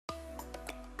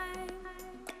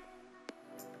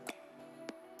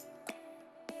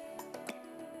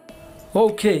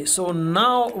Okay, so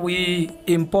now we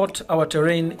import our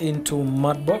terrain into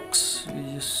Mudbox.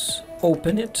 We just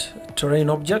open it, terrain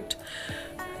object,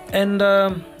 and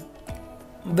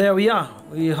there we are.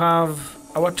 We have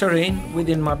our terrain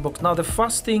within Mudbox. Now the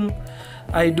first thing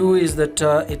I do is that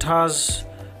it has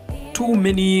too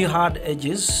many hard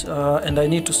edges and I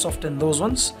need to soften those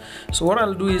ones. So what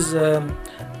I'll do is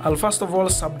I'll first of all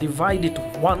subdivide it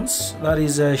once. That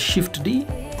is Shift D.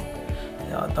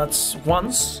 Yeah, that's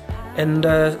once. And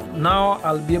now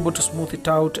I'll be able to smooth it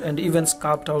out and even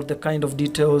sculpt out the kind of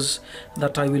details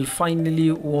that I will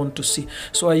finally want to see.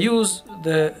 So I use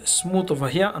the smooth over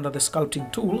here under the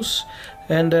sculpting tools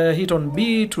and hit on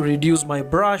B to reduce my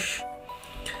brush,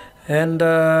 and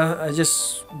I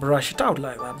just brush it out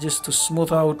like that just to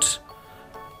smooth out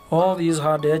all these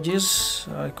hard edges.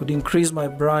 I could increase my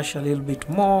brush a little bit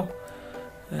more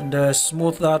and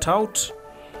smooth that out.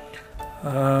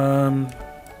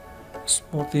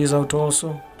 Smooth these out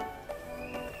also.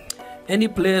 Any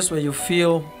place where you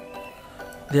feel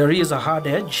there is a hard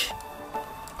edge,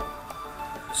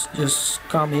 just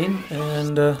come in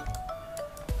and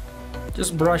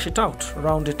just brush it out,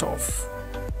 round it off.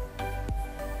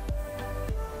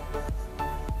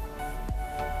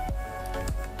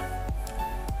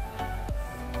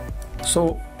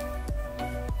 So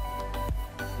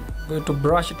I'm going to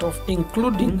brush it off,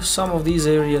 including some of these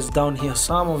areas down here.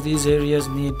 Some of these areas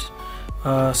need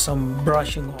some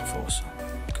brushing off also.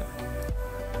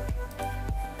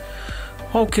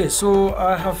 Okay, so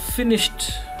I have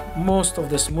finished most of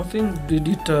the smoothing, did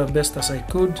it best as I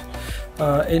could.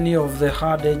 Any of the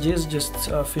hard edges, just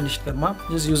finished them up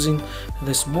just using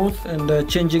the smooth, and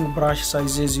changing brush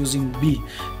sizes using B,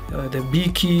 the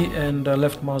B key and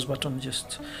left mouse button,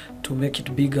 just to make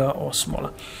it bigger or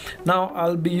smaller. Now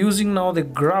I'll be using now the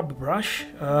grab brush,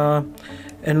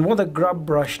 and what the grab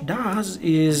brush does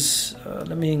is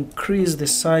let me increase the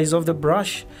size of the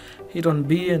brush, hit on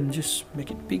B and just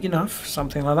make it big enough,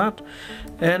 something like that.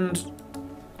 And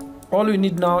all we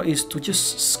need now is to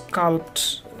just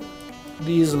sculpt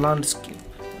these landscape.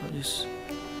 Just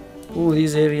pull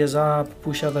these areas up,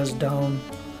 push others down,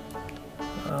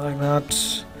 like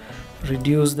that.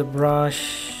 Reduce the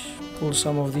brush, pull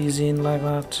some of these in like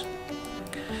that.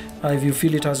 If you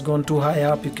feel it has gone too high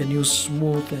up, you can use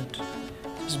smooth and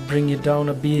just bring it down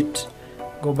a bit,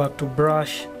 go back to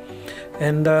brush.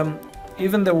 And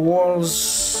even the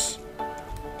walls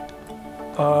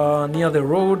near the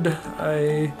road,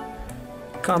 I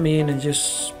come in and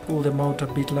just pull them out a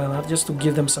bit like that, just to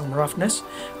give them some roughness,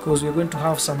 because we're going to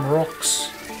have some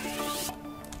rocks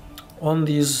on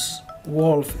this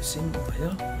wall facing over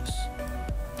here,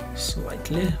 just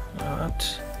slightly like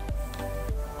that.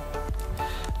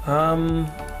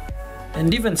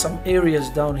 And even some areas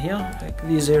down here, like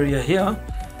this area here,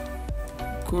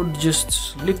 could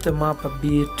just lift them up a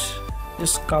bit,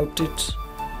 just sculpt it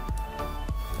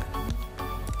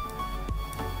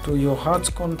to your heart's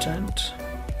content.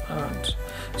 And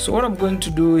so what I'm going to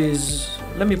do is,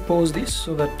 let me pause this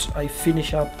so that I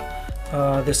finish up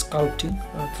the sculpting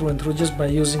through and through, just by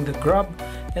using the grab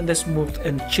and the smooth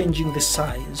and changing the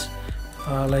size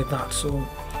like that. So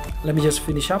let me just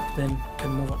finish up, then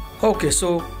can move on. Okay,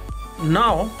 so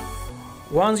now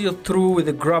once you're through with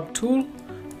the grab tool,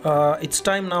 it's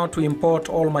time now to import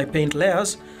all my paint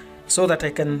layers so that I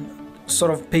can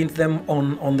sort of paint them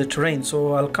on the terrain.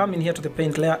 So I'll come in here to the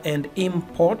paint layer and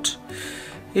import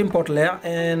layer,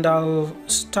 and I'll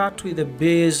start with the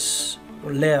base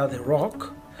layer, the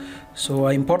rock. So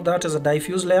I import that as a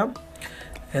diffuse layer,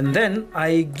 and then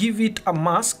I give it a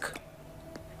mask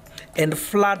and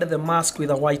flood the mask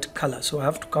with a white color. So I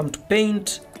have to come to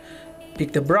paint,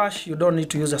 pick the brush, you don't need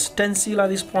to use a stencil at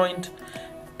this point,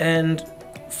 and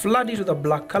flood it with a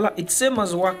black color. It's same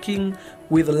as working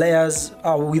with layers,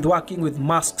 working with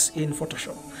masks in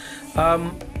Photoshop.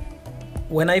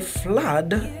 When I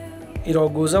flood, it all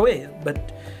goes away.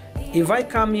 But if I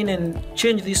come in and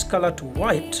change this color to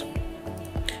white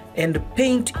and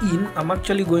paint in, I'm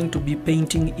actually going to be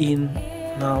painting in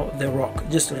now the rock,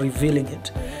 just revealing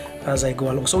it as I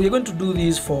go along. So we're going to do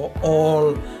this for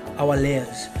all our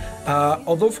layers.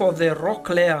 Although for the rock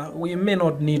layer, we may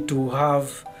not need to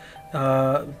have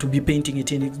to be painting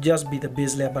it in, it just be the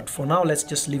base layer, but for now let's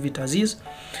just leave it as is.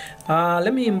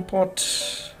 Let me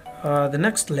import the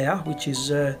next layer, which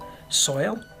is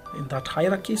soil in that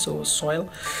hierarchy. So soil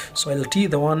T,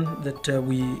 the one that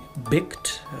we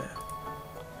baked,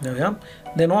 there we are.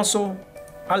 Then also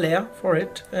a layer for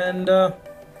it, and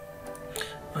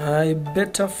I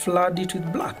better flood it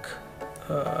with black,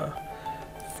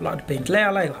 flood paint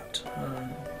layer like that,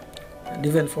 and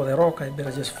even for the rock I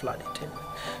better just flood it in.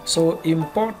 So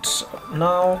import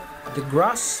now the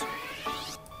grass,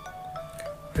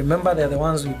 Remember, they're the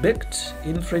ones we baked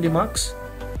in 3D Max.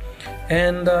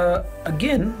 And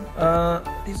again,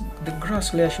 the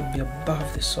grass layer should be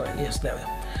above the soil. Yes, there we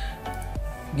are.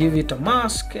 Give it a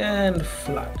mask and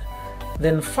flood.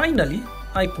 Then finally,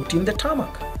 I put in the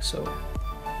tarmac. So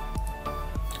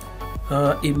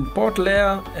import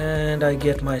layer, and I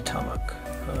get my tarmac.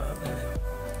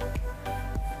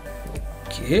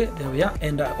 Okay, there we are.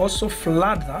 And I also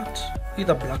flood that with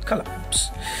a black color. Oops.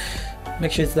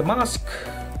 Make sure it's the mask,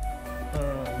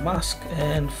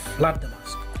 and flood the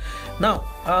mask. Now,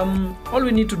 all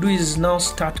we need to do is now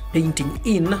start painting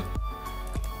in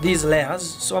these layers.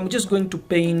 So I'm just going to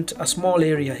paint a small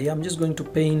area here. I'm just going to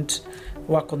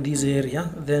work on this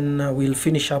area. Then we'll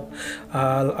finish up.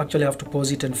 I'll actually have to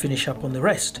pause it and finish up on the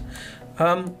rest.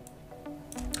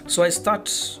 So I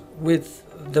start with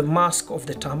the mask of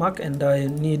the tarmac, and I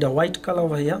need a white color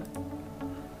over here.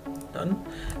 Done.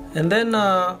 And then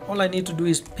all I need to do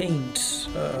is paint.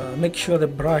 Make sure the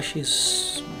brush is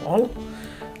small.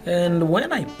 And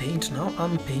when I paint now,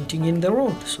 I'm painting in the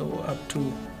road, so up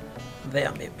to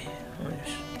there maybe.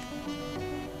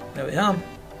 There we are.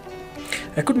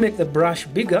 I could make the brush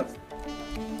bigger,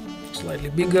 slightly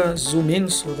bigger, zoom in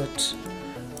so that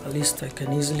at least I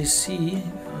can easily see.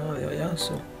 There we are.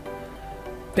 So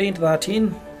paint that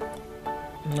in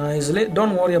nicely.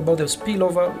 Don't worry about the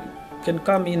spillover. You can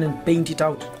come in and paint it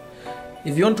out.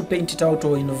 If you want to paint it out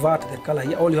or invert the color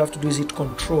here, all you have to do is hit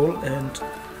Control and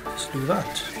just do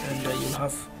that, and you'll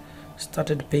have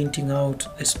started painting out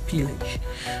the spillage.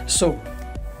 So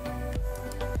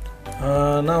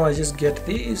now I just get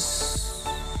this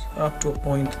up to a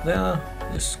point there,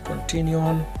 just continue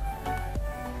on.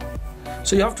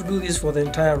 So you have to do this for the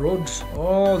entire road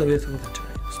all the way through the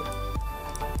terrain. So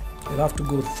you'll have to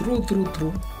go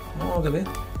through all the way.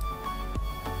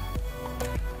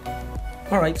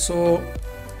 All right, so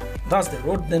that's the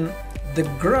road. Then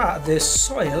the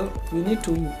soil, we need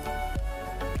to,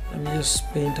 let me just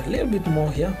paint a little bit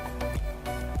more here.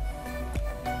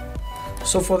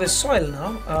 So for the soil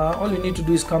now, all you need to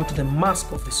do is come to the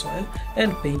mask of the soil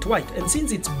and paint white. And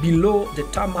since it's below the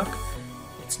tarmac,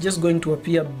 it's just going to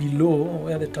appear below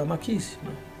where the tarmac is.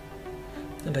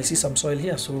 And I see some soil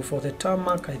here. So for the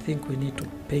tarmac, I think we need to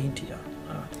paint here.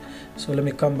 So let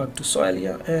me come back to soil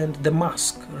here and the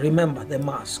mask. Remember the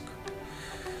mask.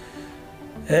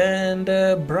 And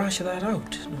brush that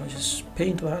out. Now just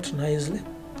paint that nicely.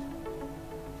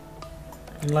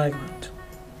 Like that.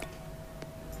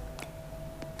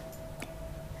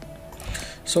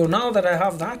 So now that I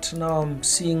have that, now I'm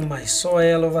seeing my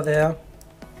soil over there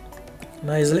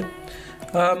nicely.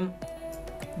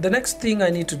 The next thing I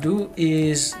need to do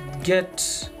is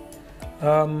get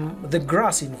the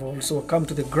grass involved. So I'll come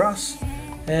to the grass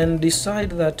and decide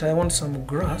that I want some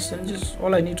grass, and just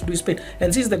all I need to do is paint.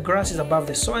 And since the grass is above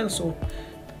the soil, so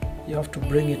you have to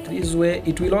bring it this way.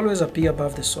 It will always appear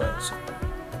above the soil. So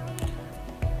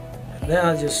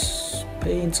there, just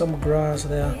paint some grass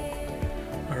there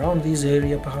around this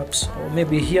area perhaps, or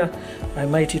maybe here I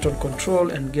might hit on Control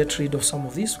and get rid of some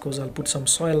of this because I'll put some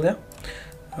soil there.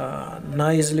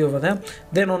 Nicely over there.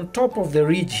 Then on top of the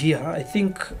ridge here, I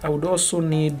think I would also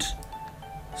need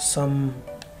some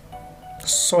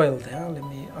soil there. Let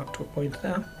me up to a point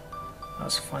there.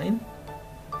 That's fine.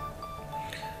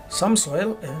 Some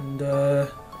soil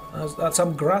and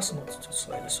some grass, not just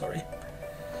soil, sorry.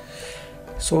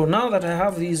 So now that I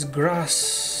have these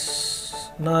grass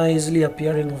nicely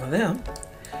appearing over there,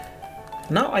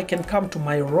 now I can come to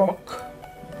my rock,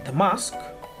 the mask,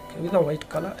 okay, with a white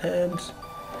color, and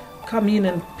come in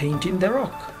and paint in the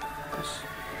rock. Just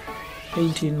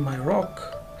paint in my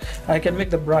rock. I can make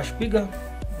the brush bigger,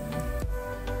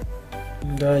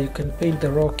 and you can paint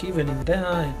the rock even in there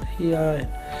and here, and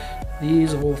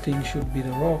these whole thing should be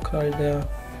the rock right there,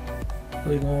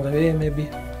 going all the way maybe.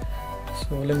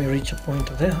 So let me reach a point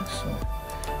there. So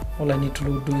all I need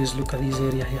to do is look at this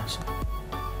area here.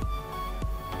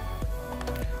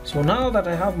 So now that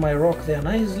I have my rock there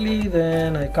nicely,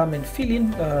 then I come and fill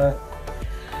in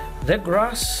the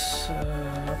grass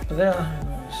up there.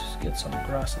 Let's just get some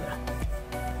grass there.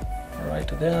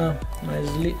 Right there,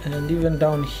 nicely. And even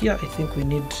down here, I think we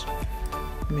need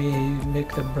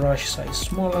make the brush size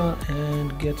smaller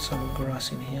and get some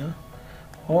grass in here,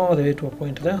 all the way to a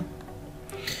point there.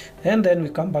 And then we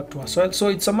come back to our soil. So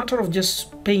it's a matter of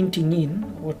just painting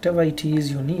in whatever it is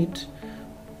you need,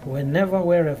 whenever,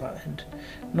 wherever. And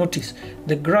notice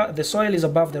the soil is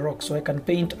above the rock, so I can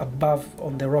paint above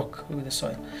on the rock with the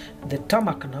soil. The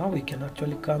tarmac now, we can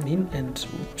actually come in and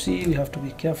see, we have to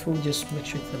be careful, just make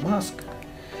sure it's the mask,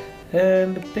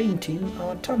 and paint in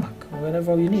our tarmac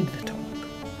wherever we need the tarmac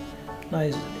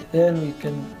nicely. Then we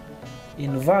can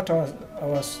invert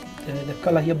the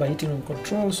color here by hitting on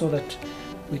control so that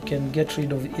we can get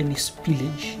rid of any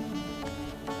spillage,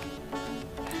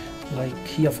 like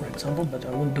here for example, but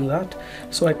I won't do that.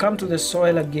 So I come to the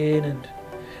soil again, and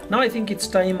now I think it's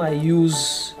time I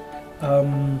use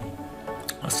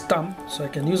a stamp. So I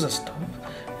can use a stamp,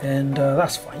 and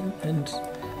that's fine. And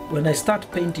when I start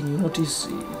painting, you notice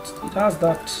it has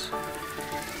that,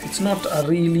 it's not a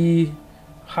really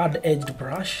hard-edged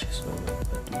brush, so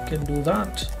we can do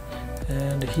that.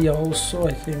 And here also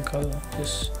I think I'll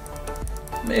just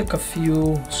make a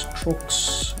few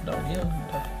strokes down here and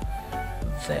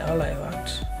there, like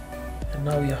that. And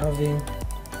now we're having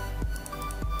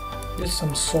just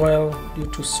some soil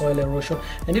due to soil erosion,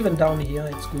 and even down here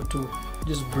it's good to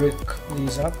just break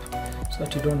these up so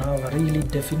that you don't have a really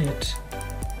definite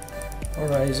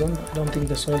horizon. I don't think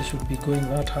the soil should be going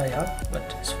that high up,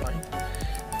 but it's fine.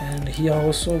 And here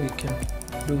also we can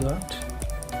do that.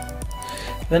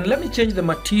 Then let me change the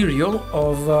material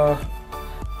of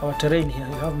our terrain here.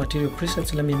 You have material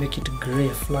presets. Let me make it gray,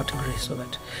 flat gray, so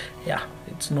that, yeah,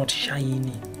 it's not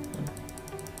shiny.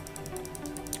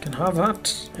 You can have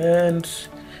that. And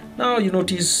now you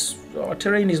notice our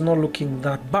terrain is not looking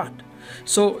that bad.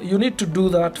 So you need to do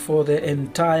that for the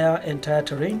entire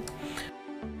terrain.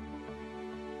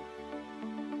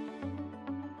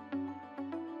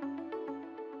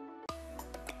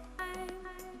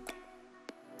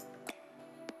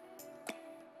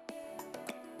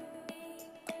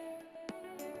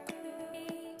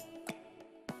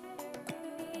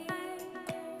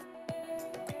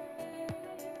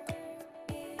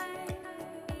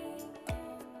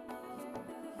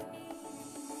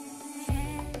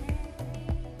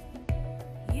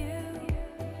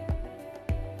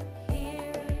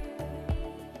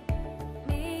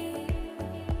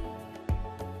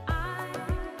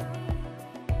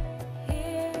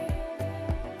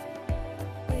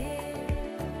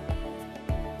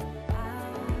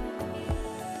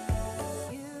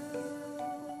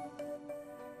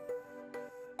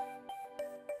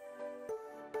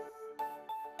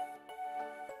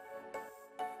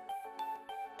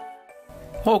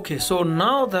 Okay, so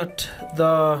now that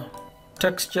the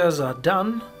textures are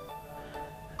done,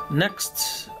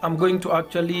 next I'm going to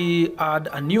actually add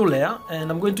a new layer, and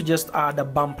I'm going to just add a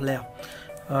bump layer,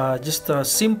 just a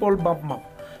simple bump map.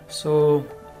 So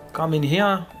come in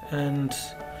here and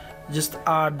just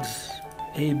add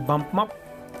a bump map.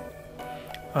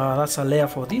 That's a layer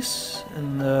for this,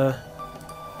 and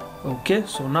okay,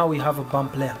 so now we have a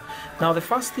bump layer. Now the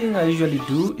first thing I usually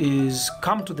do is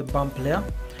come to the bump layer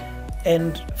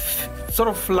and sort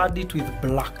of flood it with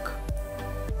black.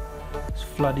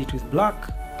 Flood it with black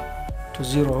to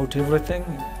zero out everything.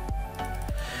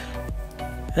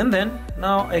 And then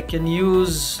now I can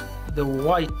use the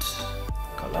white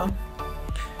color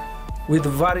with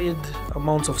varied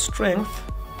amounts of strength.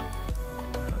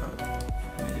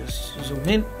 Let me just zoom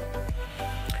in.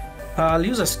 I'll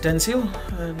use a stencil,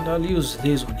 and I'll use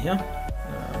this one here.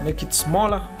 Make it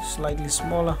smaller, slightly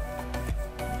smaller.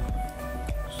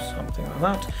 Something like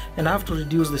that, and I have to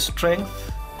reduce the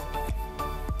strength.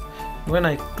 When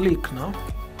I click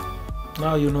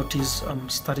now you notice I'm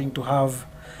starting to have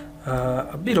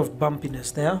a bit of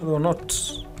bumpiness there, though not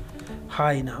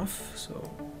high enough.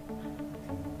 So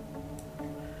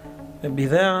maybe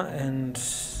there, and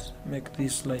make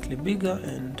this slightly bigger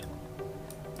and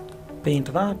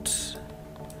paint that.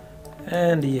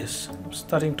 And yes, I'm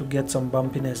starting to get some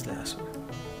bumpiness there.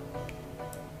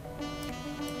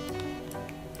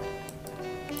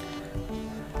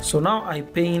 So now I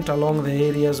paint along the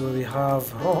areas where we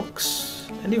have rocks,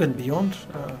 and even beyond.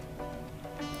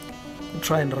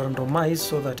 Try and randomize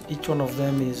so that each one of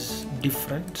them is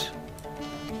different.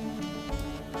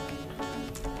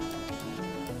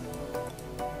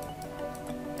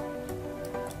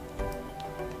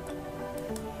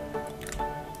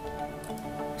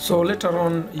 So later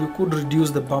on you could reduce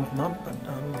the bump map, but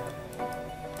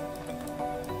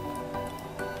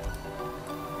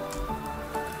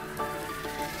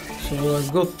so I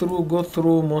go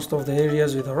through most of the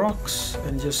areas with the rocks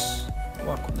and just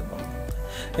work on the bump.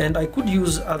 And I could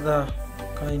use other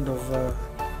kind of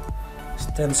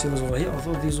stencils over here,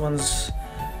 although these ones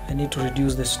I need to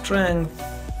reduce the strength,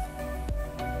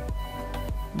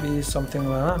 be something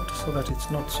like that, so that it's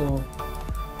not so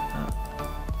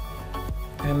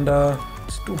and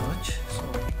it's too much. So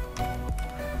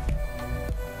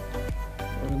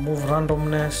remove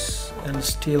randomness and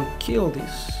still kill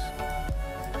this.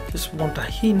 Just want a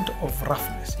hint of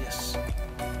roughness, yes,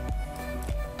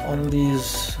 on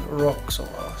these rocks of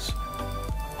ours.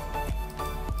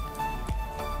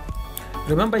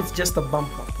 Remember, it's just a bump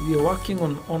map. We are working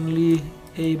on only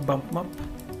a bump map.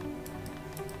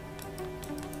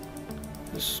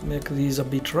 just make these a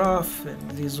bit rough,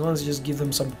 and these ones just give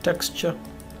them some texture.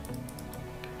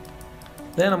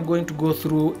 Then I'm going to go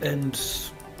through and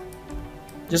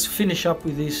just finish up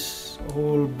with this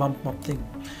whole bump map thing.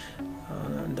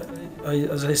 And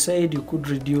as I said, you could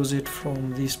reduce it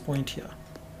from this point here.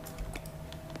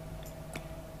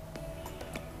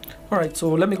 Alright, so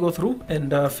let me go through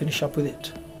and finish up with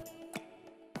it.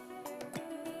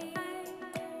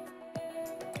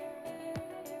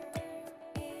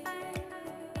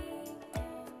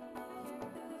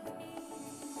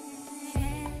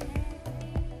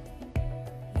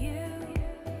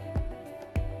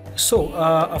 So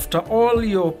after all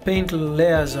your paint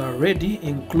layers are ready,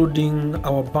 including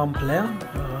our bump layer,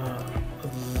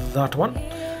 that one,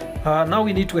 now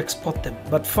we need to export them.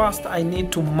 But first I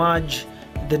need to merge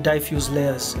the diffuse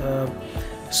layers.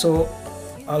 So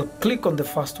I'll click on the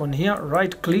first one here,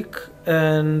 right click,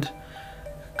 and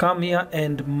come here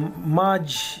and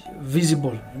merge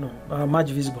visible. Merge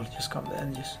visible. Just come there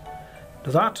and just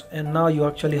do that, and now you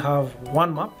actually have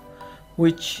one map,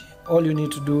 which all you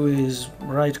need to do is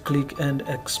right click and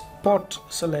export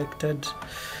selected.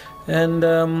 And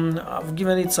I've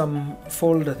given it some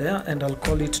folder there, and I'll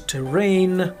call it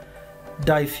terrain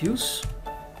diffuse.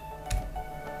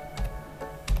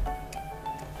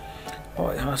 Oh,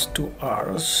 it has 2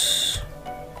 R's.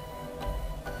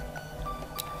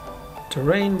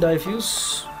 Terrain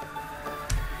diffuse.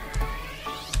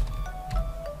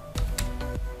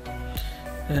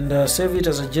 And save it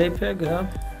as a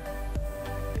JPEG.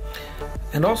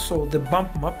 And also the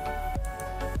bump map,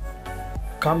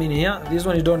 come in here. This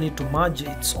one you don't need to merge,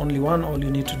 it's only one. All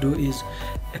you need to do is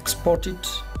export it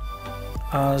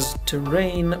as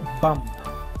terrain bump.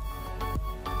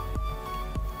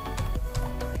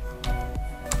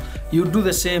 You do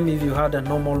the same if you had a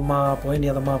normal map or any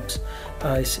other maps.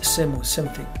 It's same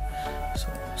thing. So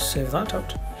save that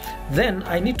out. Then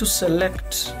I need to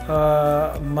select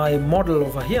my model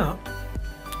over here,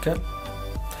 okay,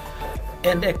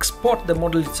 and export the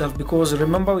model itself, because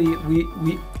remember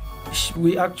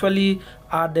we actually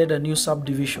added a new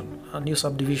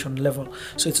subdivision level,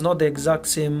 so it's not the exact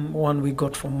same one we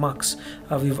got from Max.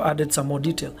 We've added some more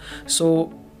detail,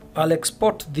 so I'll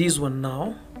export this one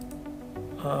now.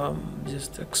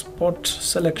 Just export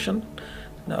selection,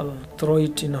 and I'll throw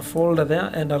it in a folder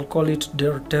there, and I'll call it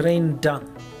terrain done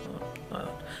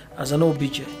as an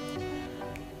OBJ.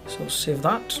 So save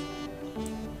that,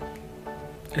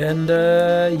 and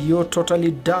you're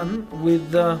totally done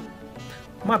with the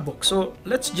Matchbox. So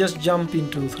let's just jump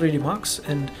into 3D Max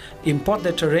and import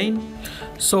the terrain.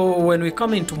 So when we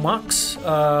come into Max,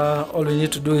 all we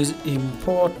need to do is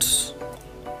import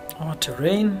our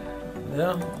terrain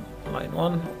there, line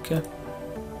 1, okay,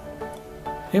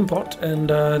 import, and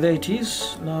there it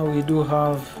is. Now we do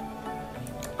have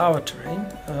our terrain.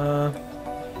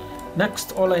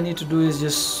 Next, all I need to do is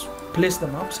just place the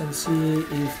maps and see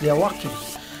if they are working.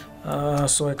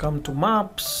 So I come to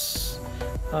maps,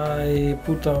 I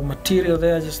put a material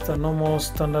there, just a normal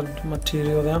standard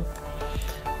material there.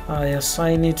 I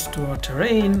assign it to our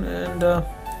terrain and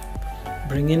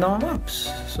bring in our maps.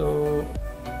 So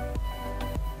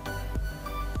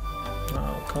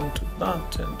I'll come to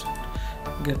that and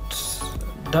get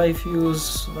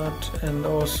diffuse that, and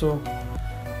also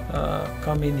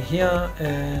come in here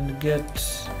and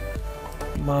get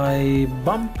my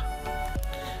bump.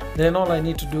 Then all I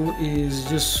need to do is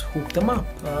just hook them up.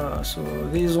 So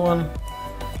this one,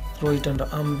 throw it under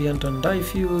ambient and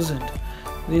diffuse, and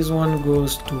this one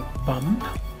goes to bump.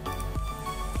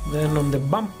 Then on the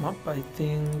bump map, I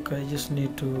think I just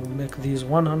need to make these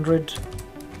 100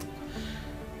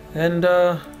 and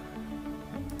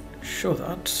show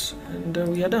that, and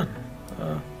we are done.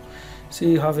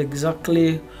 See, you have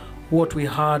exactly what we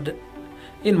had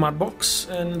in Matchbox,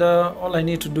 and all I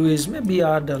need to do is maybe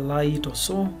add a light or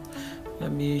so.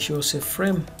 Let me show say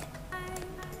frame,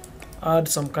 add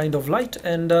some kind of light,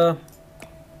 and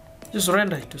just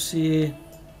render it to see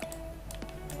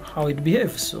how it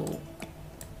behaves. So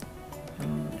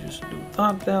just do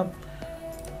that there,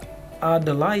 add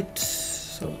the light.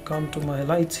 So come to my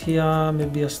lights here,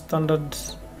 maybe a standard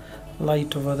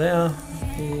light over there.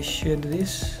 Okay, shade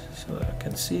this so that I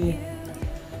can see.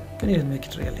 Can even make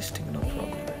it realistic, no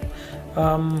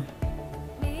problem.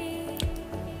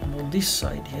 On this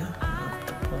side here, up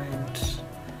to point,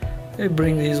 I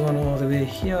bring this one all the way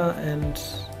here and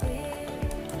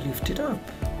lift it up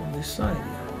on this side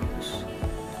here.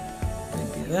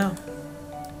 Maybe there.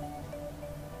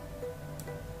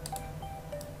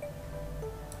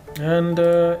 And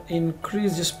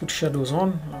increase, just put shadows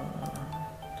on,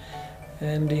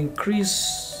 and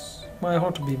increase my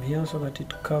hot beam here so that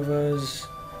it covers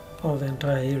the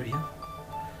entire area.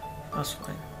 that's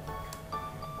fine.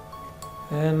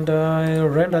 And I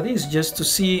render this just to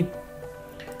see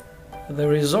the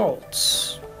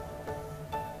results.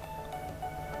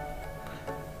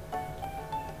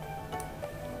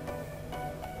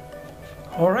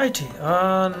 Alrighty,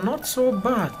 not so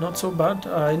bad, not so bad.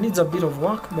 It needs a bit of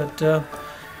work, but I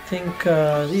think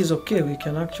this is okay. We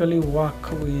can actually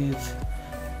work with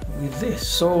this.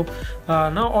 So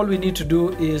now all we need to do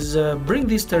is bring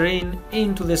this terrain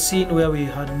into the scene where we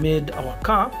had made our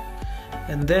car,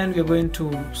 and then we're going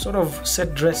to sort of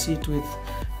set dress it with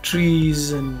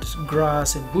trees and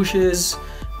grass and bushes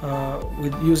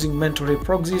with using mental ray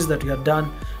proxies that we had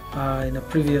done in a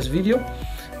previous video.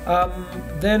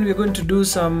 Then we're going to do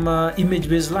some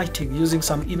image-based lighting using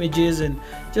some images and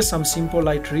just some simple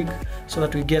light rig so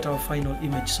that we get our final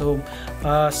image. So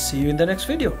see you in the next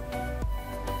video.